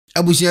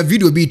abusia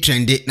video bi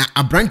trende na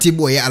abrante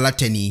boy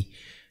alatani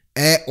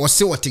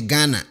ose wote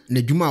Ghana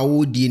na dwuma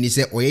wo die ni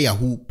se oye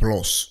Yahoo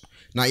Plus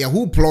na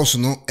Yahoo Plus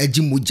no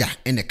agi moja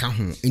ene ka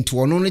ho nti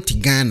wono no ti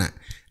Ghana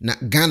na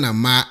Ghana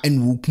ma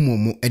enu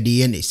kumomo ede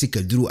ye na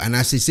sika duru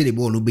anase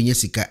selebo no benya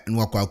sika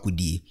no akwa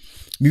akodi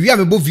miwia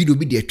mebo video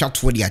bi de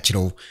twatfo de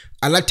akyerew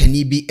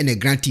alatani bi ene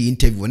grantee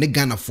interview ne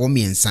Ghana for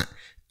miensa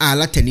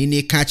alatani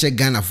ne ka che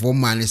Ghana for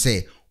man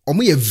say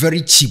omo ye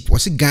very cheap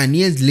wose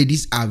Ghanaian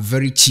ladies are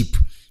very cheap.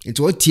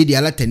 Into what tie the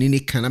alatani ne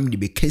kanam de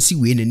be kasi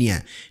we nani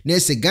a na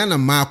se Ghana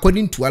ma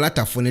according to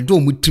alatafo ne do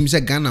mutim se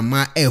Ghana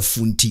ma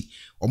efunti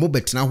omo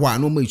betena ho a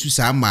no ma isu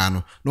sa ma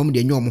no no mo de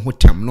enye omo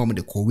hotam no mo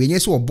de ko we nye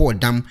se obo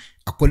dam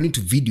according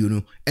to video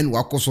no en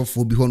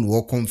wakosofo bi ho no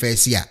wo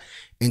confess ya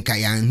enka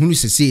ya hunu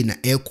sese na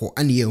eko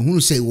ane ya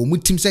hunu se wo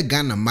mutim se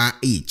Ghana ma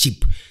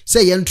cheap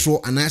se ye ntro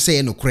ana se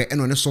ye nokre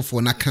eno ne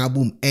sofo na ka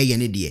bom ye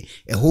ne de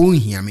e ho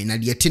nhia me na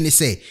de tene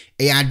se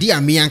e ade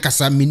a me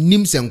yankasa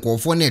menim se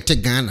nkofo na ete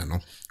Ghana no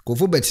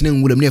kofo betina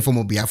nwuram na efo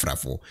mo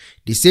biafrafo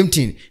the same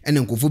thing ene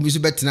nkofo bi so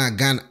betina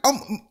Ghana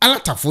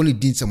alatafo ne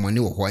din semone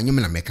wo ho anyem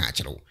na meka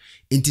akyerew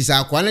enti sa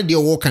akwa na de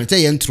wo kan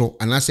se ye ntro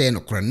ana se ye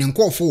nokre ne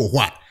nkofo wo ho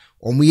a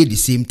omuye the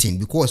same thing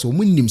because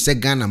omunim se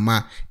Ghana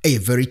ma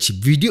very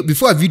cheap video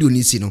before video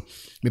ni si no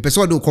me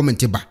pese do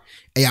comment ba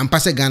ampa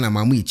se Ghana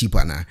ma mu cheap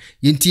ana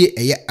yentie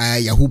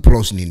Yahoo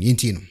Plus ni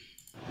yentie no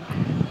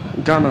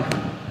Ghana.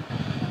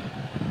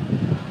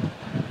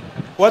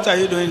 What are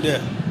you doing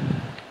there?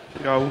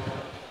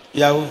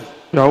 Yahoo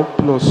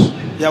Plus.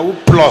 Yahoo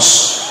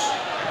Plus.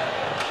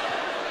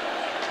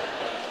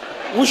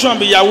 Which one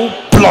be Yahoo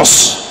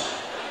Plus?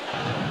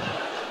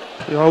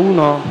 Yahoo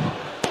now.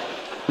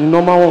 The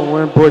normal one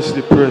when boys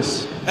they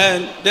press.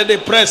 And then they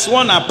press.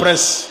 One are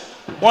press.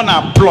 One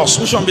are plus.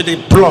 Which one be the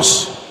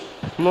plus?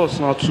 Plus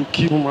now to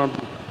keep human.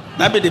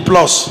 That be the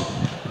plus.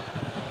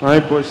 Now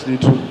boys they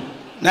do.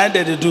 Now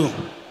they do.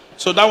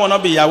 So that will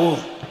not be Yahoo.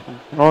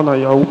 No, na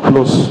Yahoo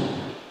Plus.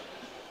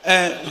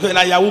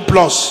 Na Yahoo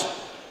Plus.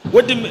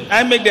 What do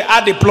I make the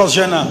add the plus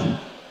here now?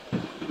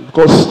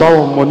 Because that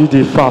one money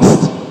they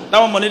fast. That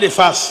one money they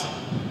fast.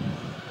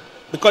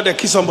 Because they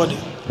kill somebody.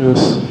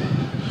 Yes.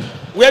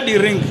 Where the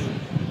ring?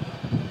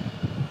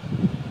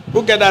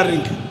 Who get that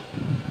ring?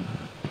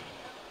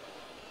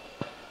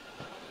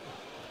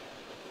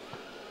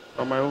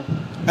 On my own.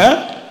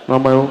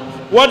 On my own.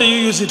 What do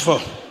you use it for?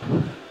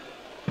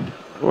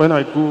 When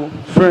I go,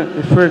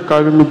 a friend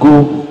carry me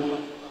go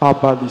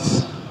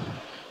Herbalist.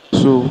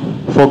 So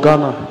for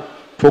Ghana,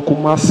 for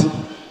Kumasi,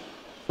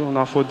 so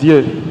now for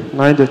there,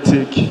 now they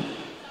take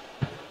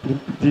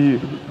the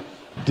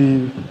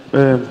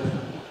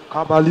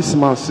Herbalist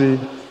man say,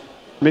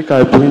 make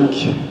I bring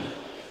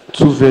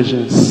 2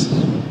 virgins.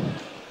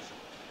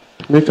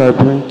 Make I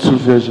bring 2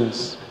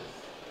 virgins.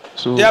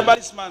 So the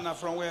herbalist man are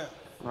from where?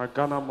 Na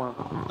Ghana man.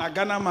 Na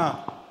Ghana man.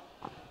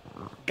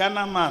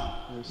 Ghana man.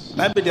 Yes.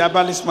 That be the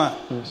herbalist man.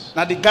 Yes.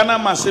 Now the Ghana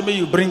man say me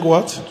you bring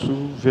what?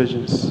 2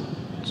 virgins.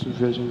 2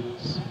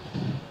 virgins.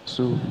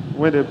 So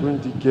when they bring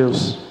the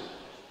girls,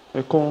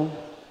 they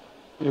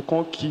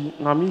can't key.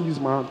 Now me use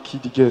my hand key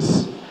the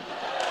girls.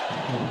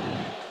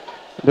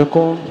 They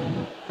can't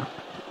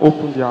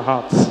open their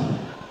hearts.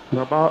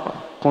 Baba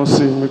can't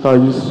say make I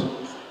use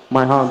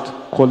my hand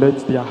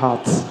collect their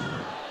hearts.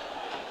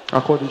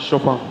 I call it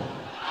shopper.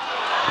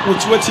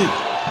 With what?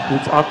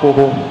 With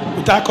alcohol.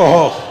 With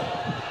alcohol.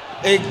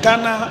 A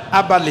Ghana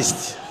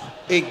herbalist.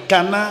 A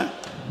Ghana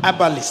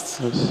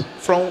herbalist. Yes.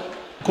 From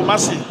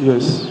Kumasi.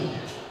 Yes.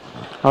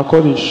 I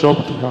call it shop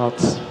the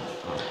hearts.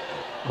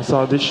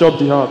 So they shop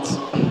the hearts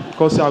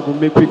because I go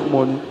make quick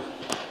money.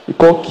 They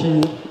call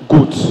key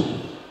goat.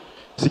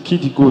 They kill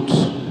the goat.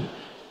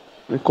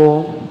 They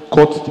call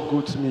cut the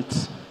goat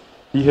meat,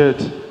 the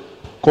head.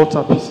 Cut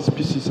up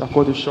pieces. I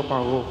call the shop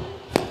and roll.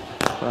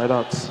 Like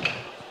that.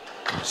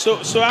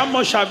 So how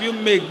much have you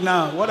made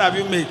now? What have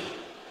you made?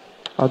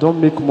 I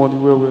don't make money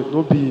well.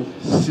 No be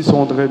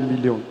 600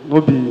 million. No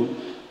be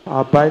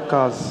I buy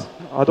cars.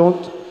 I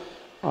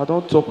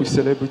don't talk with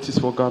celebrities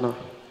for Ghana.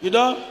 You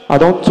don't? I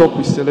don't talk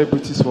with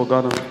celebrities for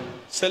Ghana.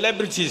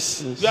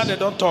 Celebrities? Yes. You and they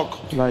don't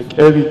talk? Like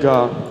every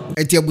guy.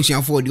 Eti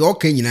abusian for the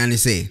okay nyina ne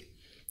say.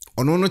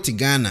 Ono no ti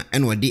Ghana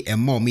en wode e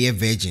mom ye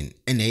virgin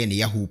en ye ne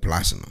Yahoo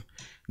Plus no.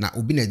 Na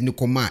obi na de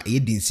koma e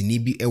dinsini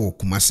bi e wo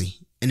Kumasi.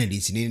 Ena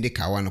dinsini de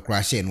kawa no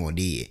kra share no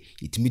ode ye.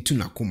 Itimi tu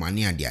na koma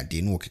ne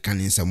ade no okeka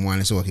ne nsamo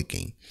ane se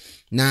okeken.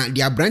 Na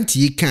di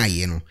abranti kan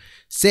ye no.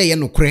 Say ye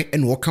no kre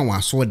en wo kan wa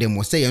so dem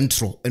wo say ye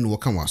ntro en wo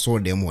kan wa so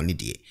dem wo ne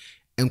de.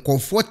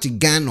 Enkofo ti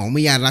Ghana omo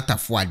ya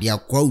latafo ade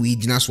akwa we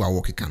gina so a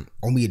wo kekan.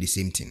 Omo ye the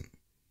same thing.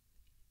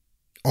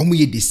 Omo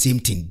ye the same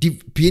thing.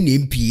 Pie na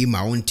MPA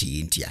ma wonte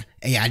ntia.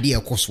 E ya ade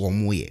ekoso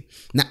omo ye.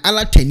 Na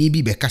alatani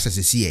bi be kasa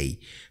sesi yi.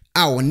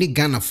 A woni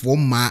Ghana fo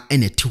ma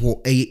ene te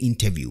ho eye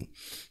interview.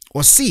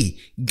 O see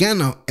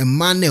Ghana e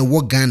man na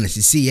wo Ghana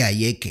sesi ya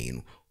ye ken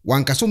no.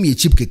 Wanka so me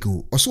cheap keke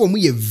o. O so omo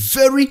ye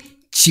very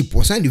cheap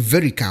or sign the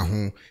very can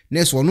home.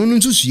 Next one, no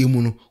to see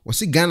you, or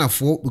see Ghana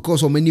for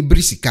because of many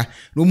brisika,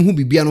 no who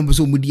be an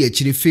opposite mudi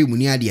actually fail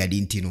munia di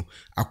adintino.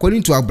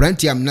 According to our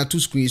brandy, I'm not two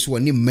screens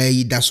one name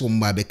May, that's one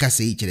my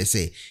becase each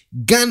say.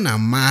 Ghana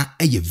ma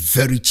a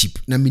very cheap,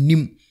 na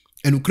minim,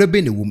 and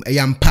ukrebe ne wom a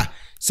yampa,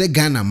 say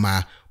Ghana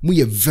ma, mu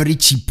very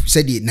cheap,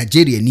 said the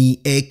Nigeria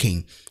ni air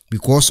king.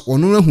 Because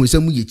ono hu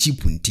nsam ye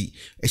cheap nti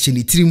ehye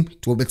ne trim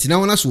to obetina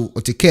wona so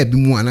oteka bi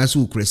mu ana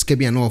so ukreska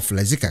bi ana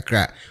oflazi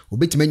kakra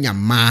obetima nya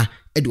ma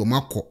e de o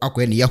makọ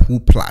akọ ne yahoo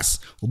plus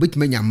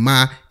obetima nya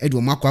ma e de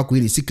o makọ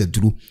akọ ne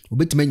sikaduru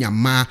obetima nya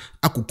ma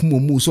akokum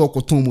omu so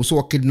okoton mu so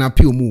okidnap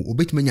omu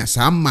obetima nya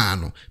saa ma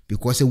no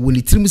because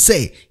woni trim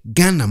say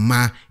Ghana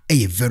ma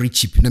e very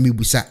cheap na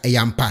mebusa e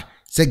yampa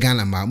say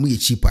Ghana ma mu ye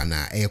cheap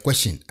ana e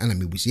question ana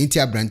mebusa nti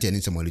abrante ne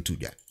nsemo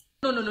tuja.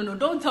 No.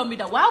 Don't tell me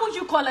that. Why would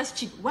you call us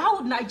cheap? Why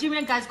would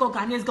Nigerian guys call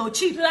Ghanaians go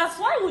cheap? Plus,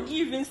 why would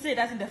you even say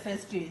that in the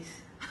first place?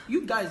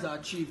 You guys are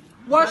cheap.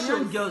 What Ghanaian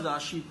shows? girls are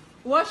cheap.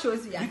 What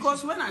shows you?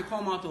 Because when I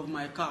come out of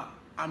my car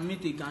and meet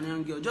a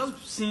Ghanaian girl,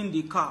 just seeing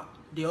the car,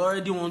 they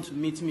already want to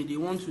meet me. They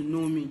want to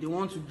know me. They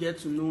want to get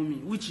to know me,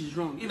 which is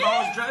wrong. If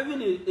I was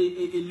driving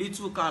a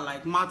little car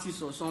like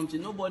Mattis or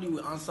something, nobody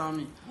will answer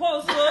me.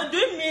 Oh, so do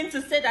you mean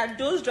to say that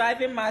those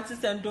driving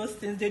Mattis and those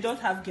things, they don't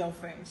have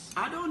girlfriends?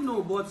 I don't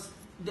know, but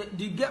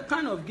the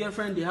kind of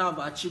girlfriend they have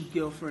are cheap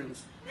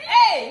girlfriends.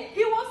 Hey,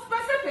 he was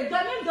specific.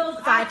 Ghanaian girls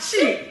are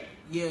cheap.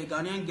 Yeah,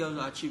 Ghanaian girls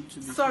are cheap to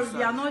be Sorry, precise.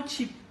 we are not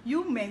cheap.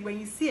 You men, when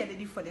you see a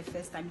lady for the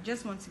first time, you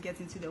just want to get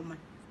into the woman.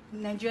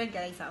 Nigerian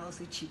guys are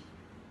also cheap.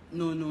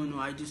 No.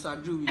 I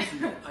disagree with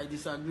you. I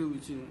disagree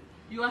with you.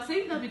 You are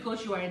saying that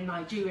because you are in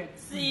Nigeria.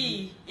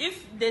 See,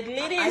 if the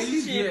lady I is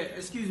live cheap, here.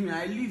 Excuse me.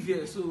 I live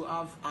here, so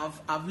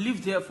I've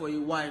lived here for a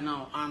while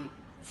now, and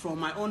from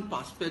my own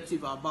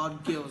perspective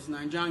about girls,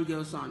 Nigerian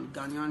girls and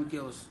Ghanaian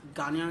girls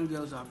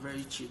are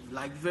very cheap,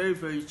 like very,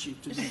 very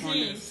cheap, to be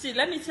honest. see,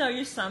 let me tell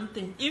you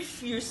something.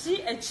 If you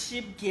see a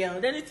cheap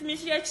girl, then it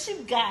means you're a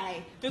cheap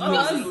guy.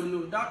 Because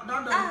No. That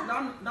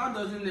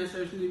doesn't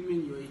necessarily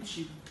mean you're a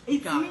cheap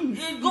guy.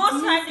 it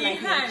goes hand in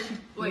hand.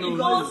 It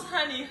goes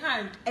hand in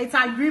hand. It's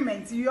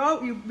agreement.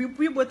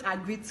 We both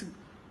agree to.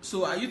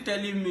 So are you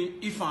telling me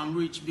if I'm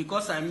rich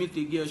because I meet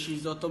a girl,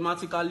 she's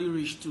automatically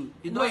rich too?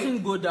 It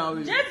doesn't go that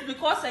way. Just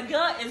because a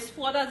girl is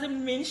poor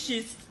doesn't mean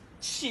she's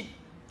cheap.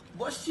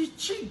 But she's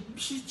cheap.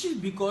 She's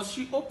cheap because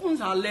she opens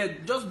her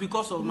leg just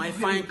because of my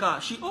fine car.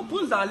 She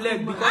opens her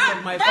leg because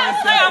of my fine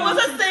That's why I car.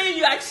 wasn't saying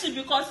you are cheap,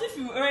 because if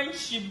you earn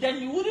cheap,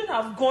 then you wouldn't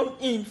have gone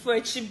in for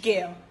a cheap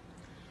girl.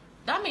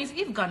 That means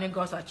if Ghanaian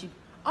girls are cheap,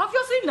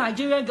 obviously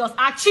Nigerian girls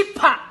are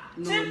cheaper.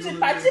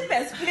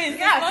 Cheapest, please.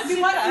 Yes, It's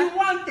not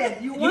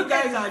cheaper. You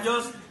guys are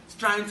just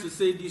trying to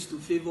say this to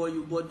favor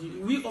you, but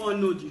we all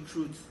know the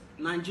truth.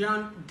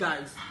 Nigerian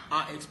guys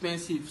are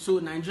expensive, so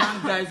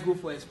Nigerian guys go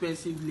for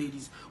expensive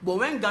ladies. But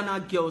when Ghana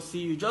girls see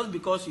you, just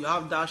because you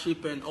have that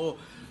shape and all,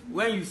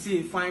 when you see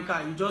a fine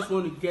car, you just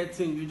want to get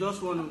in, you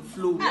just want to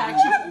flow.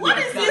 What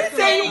is this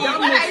saying?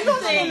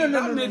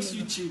 That makes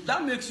you cheap.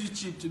 That makes you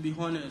cheap, to be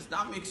honest.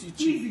 That makes you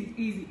cheap.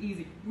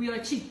 Easy. We are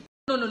cheap.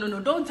 No.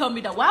 Don't tell me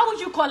that. Why would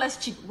you call us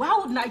cheap? Why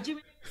would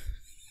Nigeria?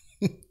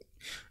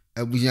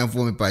 Abuja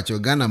for me patch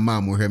Ghana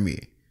ma mo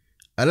hweme.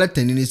 Ala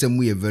tanini se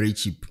mu ye very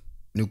cheap.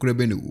 No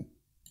kurebe ne wo.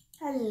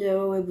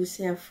 Hello,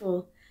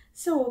 Ebusiafo.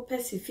 So,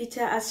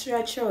 Pesifita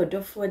Asracha or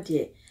Dofo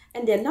dear,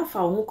 and then now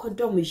found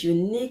condom is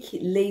unique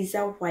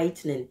laser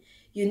whitening.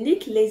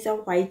 Unique laser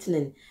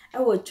whitening.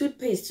 Our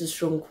toothpaste to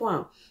strong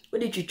quan.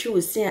 What did you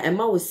choose saying? And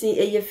ma was saying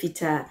a year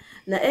fita.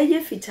 Na a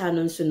year fita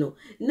non so.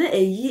 Na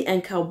a ye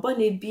and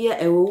carbonate beer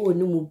a wo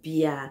no mu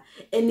beer.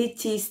 Any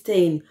tea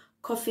stain,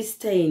 coffee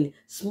stain,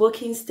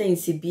 smoking stain,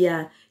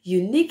 beer.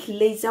 Unique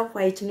laser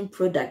whitening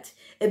product.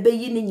 Ebe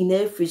yini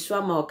nyina free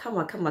swama o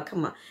kama.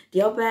 The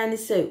obani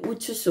say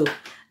utu so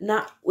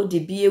na odi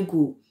bi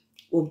egu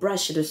o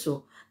brush de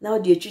so. Na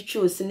odi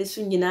etwitwe osini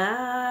so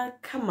nyina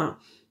kama.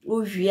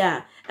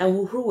 Uwia and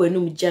huhuru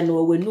wenum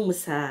jano wenum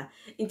sa.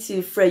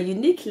 Into for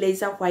unique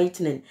laser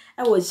whitening.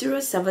 I was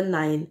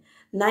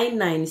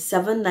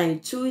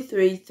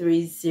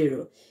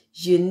 07999792330.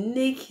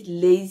 Unique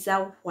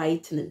laser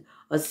whitening.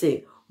 Or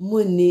say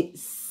muni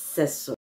seso.